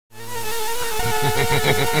Who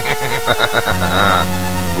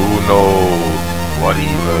knows what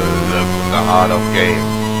evil lives in the heart of game?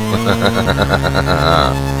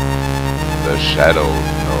 The Shadows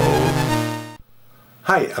knows.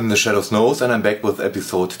 Hi, I'm the Shadows Knows and I'm back with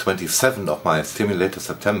episode 27 of my Simulator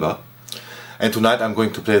September. And tonight I'm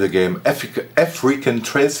going to play the game African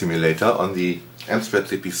Trail Simulator on the Amstrad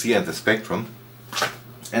CPC and the Spectrum.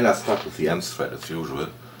 And I start with the Amstrad as usual.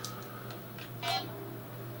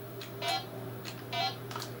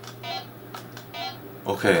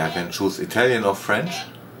 Okay, I can choose Italian or French.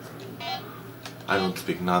 I don't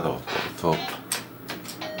speak neither of both, so...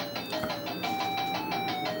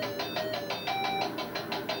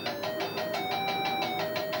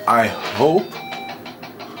 I hope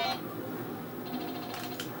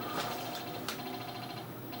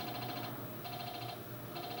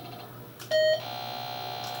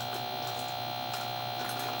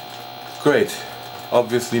great.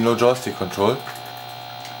 Obviously no joystick control.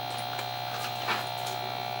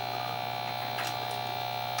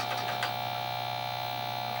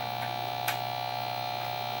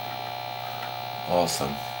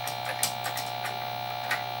 Awesome.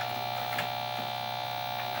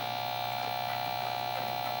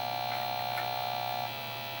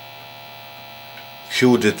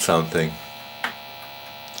 Q did something.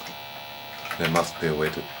 There must be a way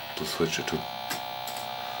to switch it to...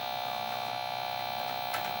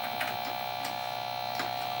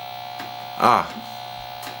 Ah!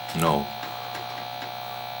 No.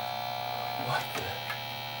 What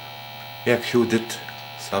the... Yeah, Q did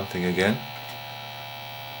something again.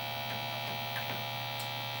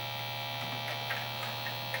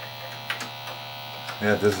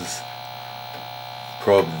 Yeah, this is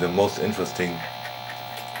probably the most interesting...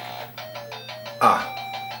 Ah!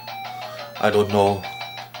 I don't know.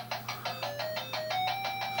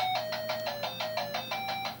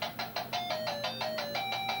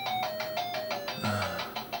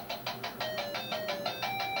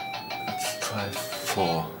 Let's try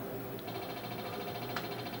 4.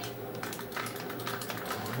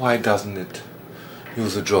 Why doesn't it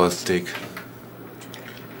use a joystick?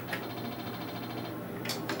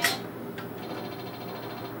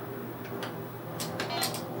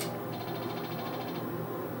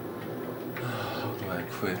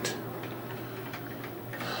 Quit.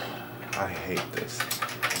 I hate this.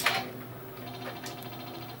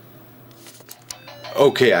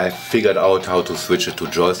 Okay, I figured out how to switch it to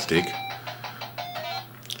joystick.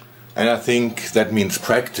 And I think that means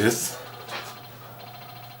practice.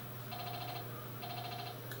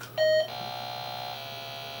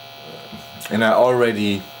 And I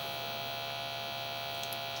already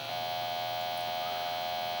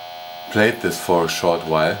played this for a short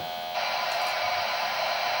while.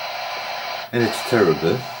 And it's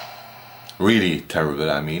terrible. Really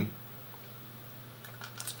terrible, I mean.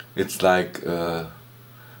 It's like a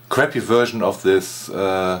crappy version of this...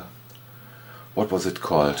 what was it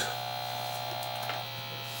called?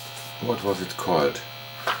 What was it called?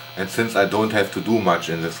 And since I don't have to do much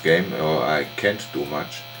in this game, or I can't do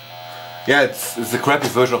much... Yeah, it's a crappy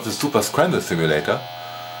version of the Super Scramble Simulator.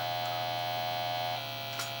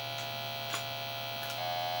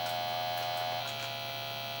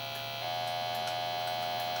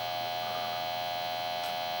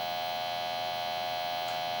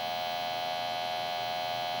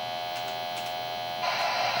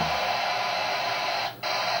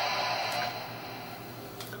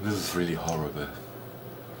 This is really horrible.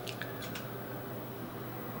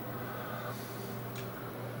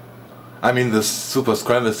 I mean, the Super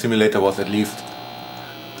Scramble Simulator was at least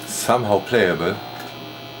somehow playable.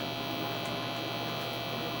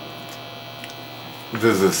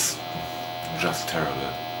 This is just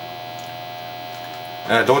terrible.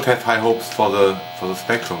 And I don't have high hopes for the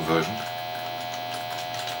Spectrum version.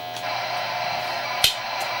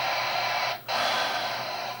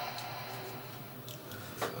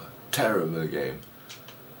 Terrible game.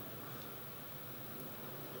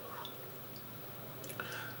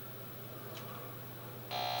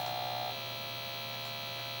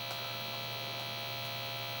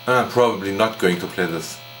 And I'm probably not going to play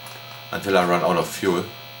this until I run out of fuel.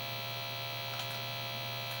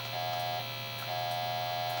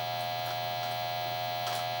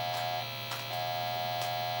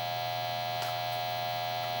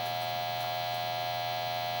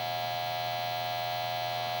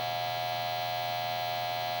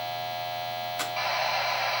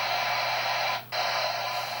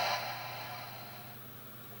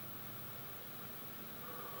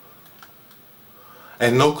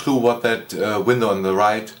 And no clue what that window on the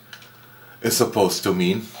right is supposed to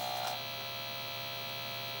mean.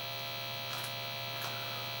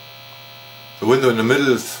 The window in the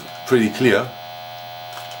middle is pretty clear.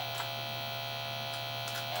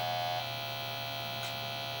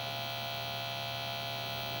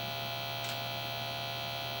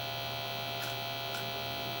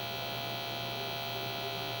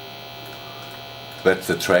 That's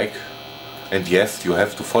the track, and yes, you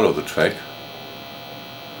have to follow the track,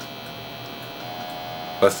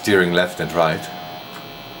 by steering left and right.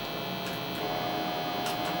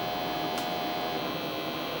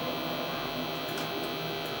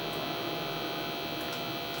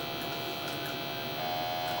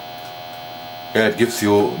 Yeah, it gives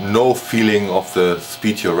you no feeling of the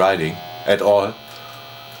speed you're riding at all,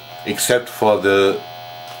 except for the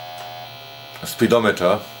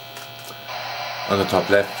speedometer on the top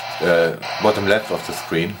left, bottom left of the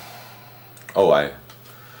screen. Oh, I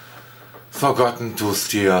forgotten to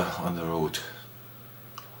steer on the road.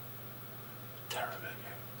 Terrible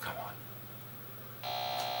game, come on.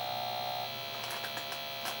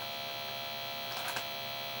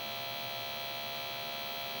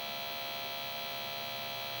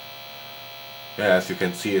 Yeah, as you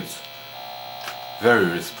can see, it's very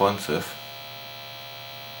responsive.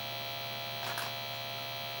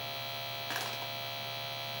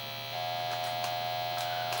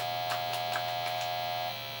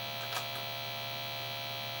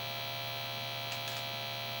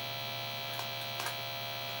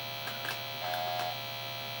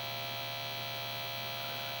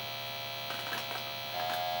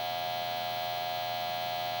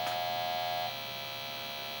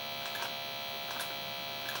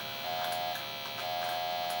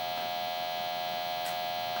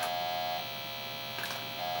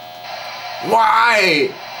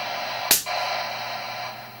 Why?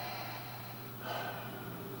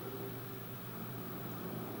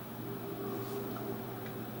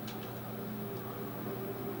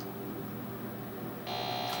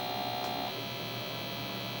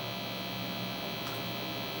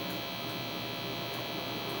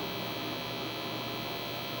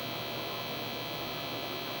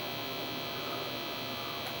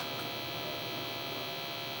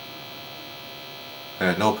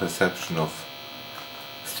 No perception of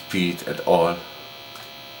speed at all.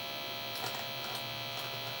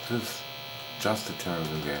 This is just a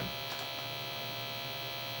terrible game.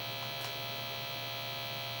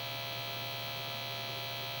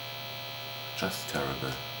 Just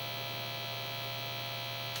terrible.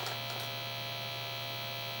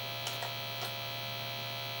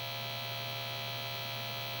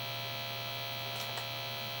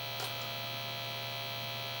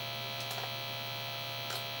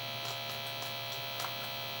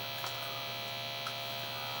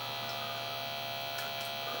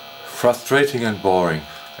 Frustrating and boring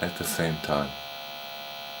at the same time.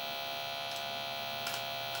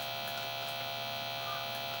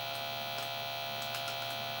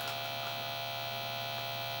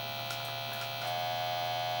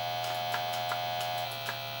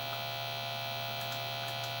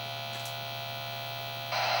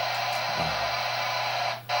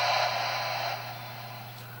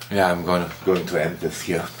 Yeah, I'm going to end this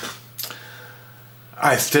here.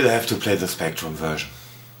 I still have to play the Spectrum version.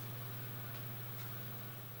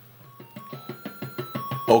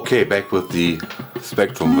 Okay, back with the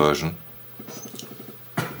Spectrum version.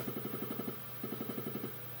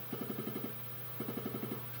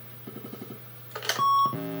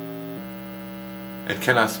 And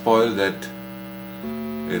can I spoil that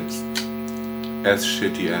it's as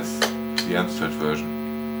shitty as the Amstrad version?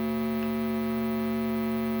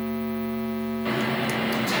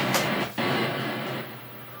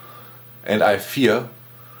 And I fear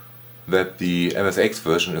that the MSX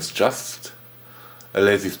version is just a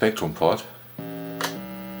lazy Spectrum port.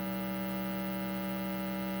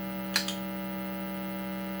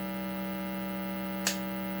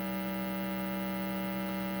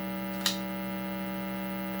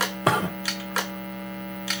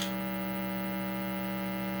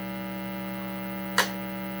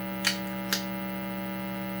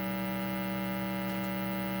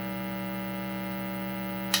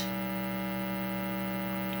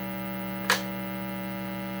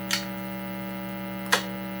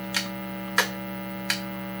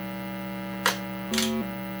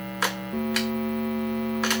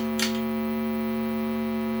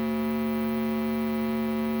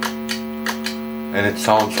 And it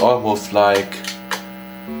sounds almost like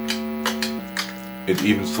it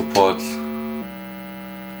even supports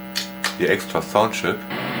the extra sound chip.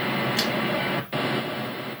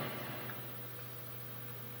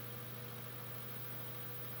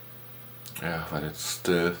 Yeah, but it's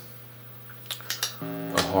still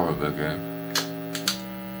a horrible game.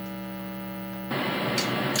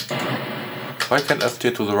 Why can't I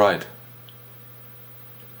steer to the right?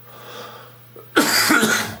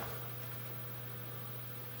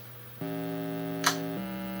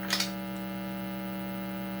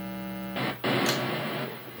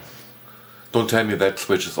 Don't tell me that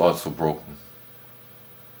switch is also broken.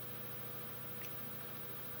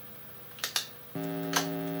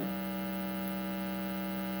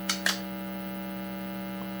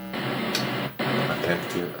 I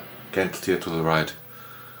can't steer to the right.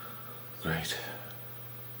 Great.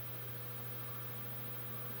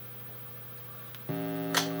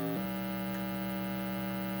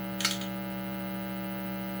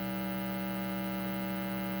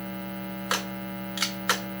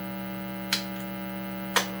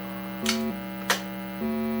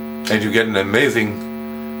 And you get an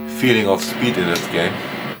amazing feeling of speed in this game.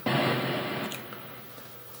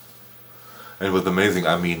 And with amazing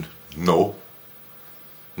I mean no.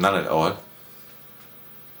 None at all.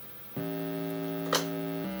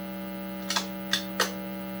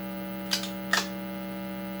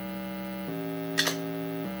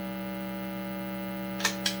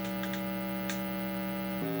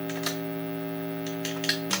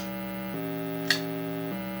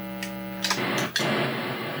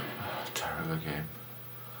 Terrible game.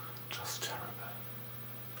 Just terrible.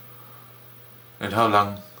 And how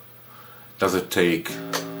long does it take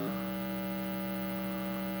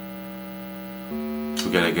to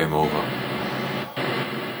get a game over?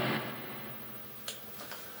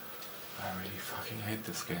 I really fucking hate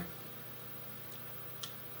this game.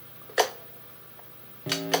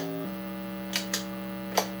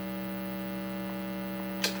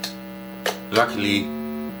 Luckily,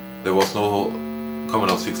 there was no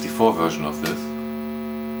Commodore 64 version of this.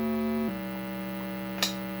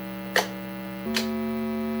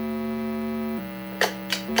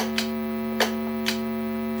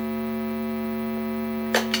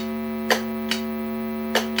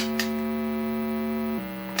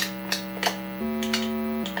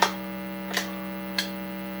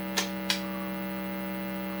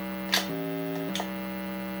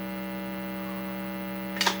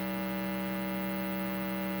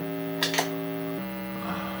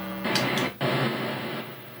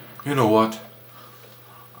 You know what?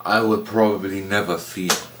 I will probably never see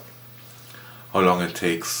how long it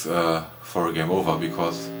takes for a game over,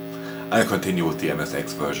 because I'll continue with the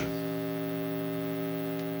MSX version.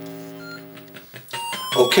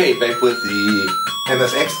 Okay, back with the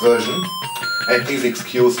MSX version, and please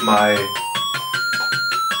excuse my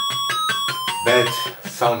bad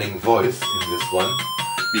sounding voice in this one,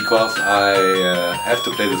 because I have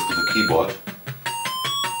to play this with a keyboard.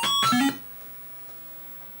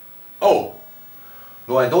 Oh!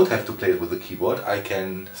 No, I don't have to play it with the keyboard. I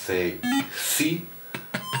can say C.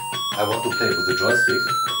 I want to play it with the joystick.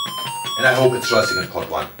 And I hope it's joystick in port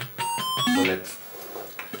 1. So let's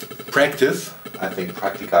practice. I think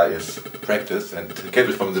practica is practice, and the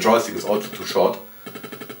cable from the joystick is also too short.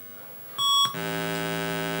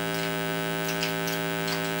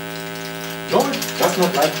 No, it does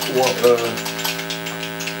not like to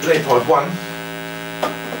play port 1.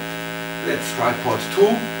 Let's try port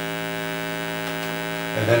 2.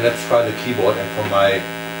 And then let's try the keyboard, and from my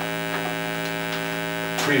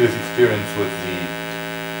previous experience with the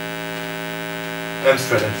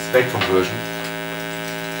Amstrad and Spectrum version.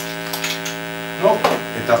 No,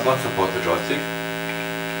 it does not support the joystick.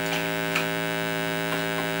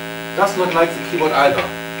 Does not like the keyboard either.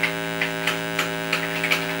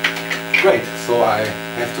 Great, so I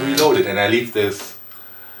have to reload it, and I leave this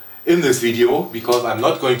in this video because I'm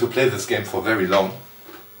not going to play this game for very long.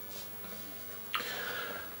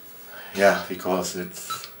 Yeah, because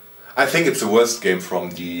I think it's the worst game from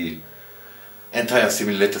the entire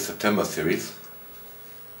Simulator September series.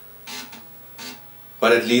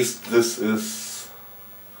 But at least this is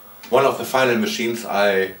one of the final machines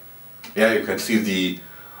yeah, you can see the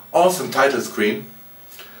awesome title screen.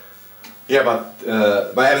 Yeah, but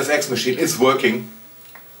my MSX machine is working,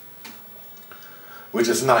 which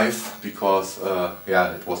is nice, because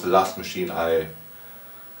yeah, it was the last machine I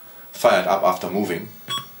fired up after moving.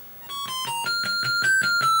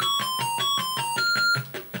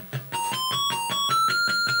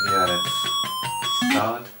 Yeah, let's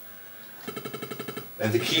start.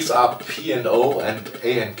 And the keys are P and O and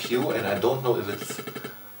A and Q, and I don't know if it's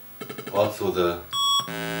also the...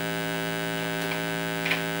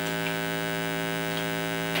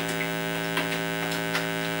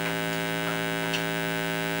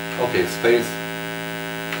 Okay, space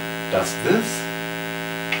does this.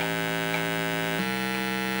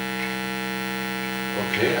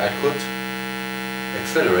 Okay, I could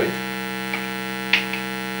accelerate.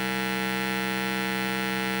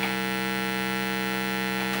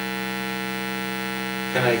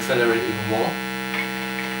 Can I accelerate even more?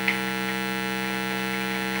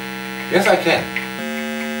 Yes, I can.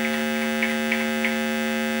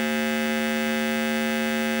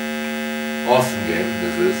 Awesome game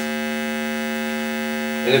this is.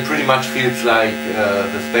 And it pretty much feels like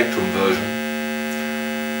the Spectrum version.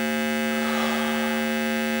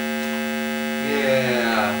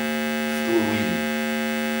 Yeah, let's do a wheelie.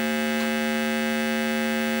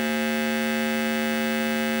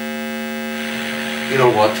 You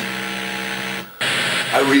know what?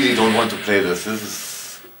 I really don't want to play this. This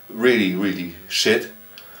is really shit.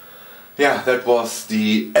 Yeah, that was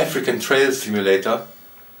the African Trail Simulator.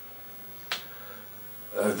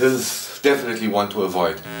 This is definitely one to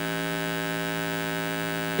avoid.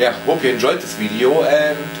 Yeah, hope you enjoyed this video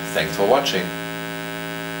and thanks for watching.